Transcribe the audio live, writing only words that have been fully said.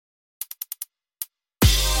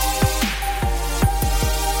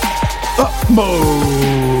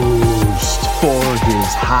utmost for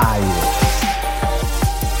his highest.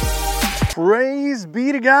 Praise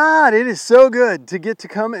be to God. It is so good to get to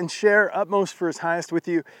come and share Utmost for his highest with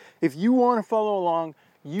you. If you want to follow along,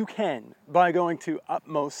 you can by going to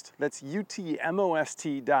Utmost, that's utmost.org,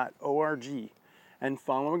 and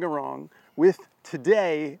following along with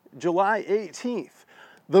today, July 18th,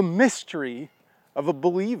 the mystery of a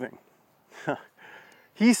believing.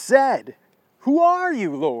 He said, "Who are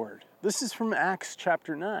you, Lord?" This is from Acts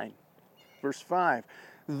chapter 9, verse 5.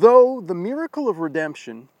 Through the miracle of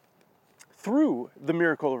redemption,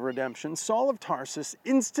 Saul of Tarsus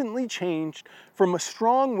instantly changed from a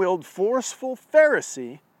strong-willed, forceful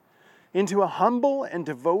Pharisee into a humble and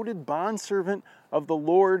devoted bondservant of the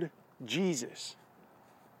Lord Jesus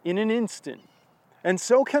in an instant. And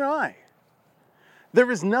so can I. There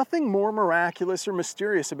is nothing more miraculous or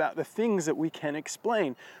mysterious about the things that we can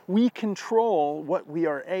explain. We control what we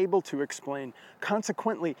are able to explain.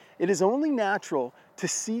 Consequently, it is only natural to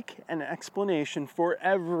seek an explanation for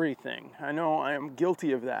everything. I know I am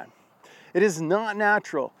guilty of that. It is not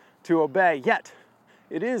natural to obey, yet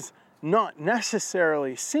it is not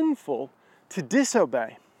necessarily sinful to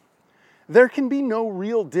disobey. There can be no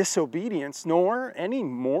real disobedience nor any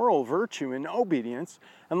moral virtue in obedience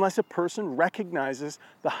unless a person recognizes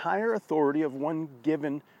the higher authority of one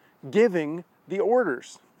giving the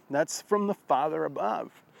orders. That's from the Father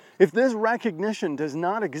above. If this recognition does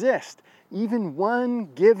not exist, even the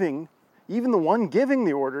one giving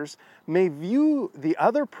the orders may view the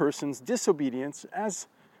other person's disobedience as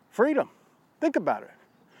freedom. Think about it.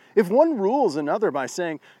 If one rules another by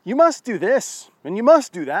saying, "You must do this and you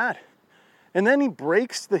must do that," and then he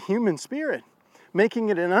breaks the human spirit, making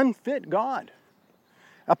it an unfit God.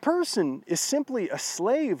 A person is simply a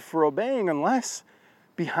slave for obeying unless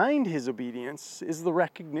behind his obedience is the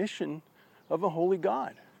recognition of a holy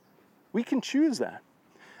God. We can choose that.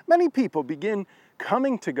 Many people begin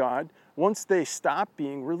coming to God once they stop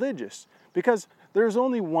being religious because there's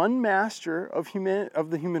only one master of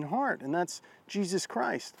the human heart, and that's Jesus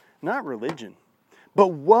Christ, not religion. But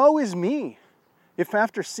woe is me if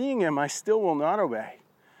after seeing him I still will not obey.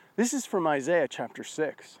 This is from Isaiah chapter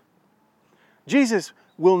 6. Jesus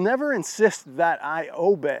will never insist that I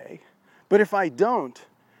obey, but if I don't,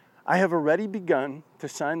 I have already begun to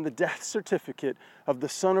sign the death certificate of the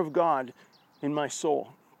Son of God in my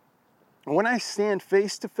soul. When I stand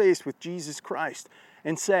face to face with Jesus Christ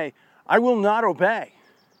and say, "I will not obey,"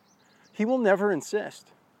 he will never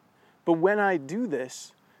insist. But when I do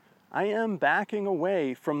this, I am backing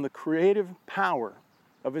away from the creative power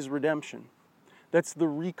of his redemption. That's the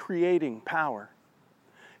recreating power.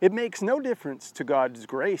 It makes no difference to God's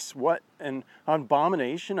grace what an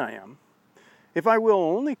abomination I am, if I will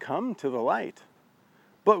only come to the light.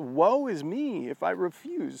 But woe is me if I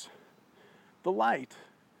refuse the light.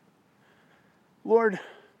 Lord,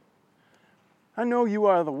 I know you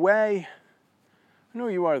are the way, I know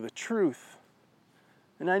you are the truth,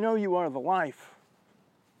 and I know you are the life.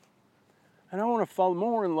 And I want to fall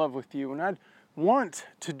more in love with you. And I want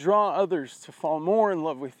to draw others to fall more in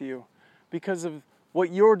love with you because of what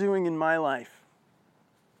you're doing in my life.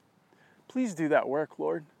 Please do that work,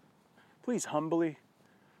 Lord. Please humbly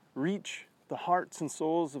reach the hearts and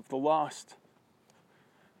souls of the lost,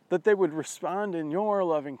 that they would respond in your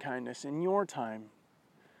loving kindness, in your time,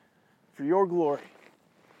 for your glory.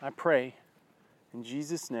 I pray in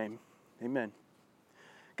Jesus' name, amen.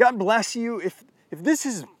 God bless you. If this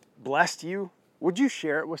has blessed you, would you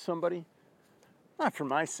share it with somebody? Not for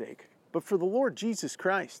my sake, but for the Lord Jesus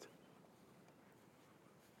Christ.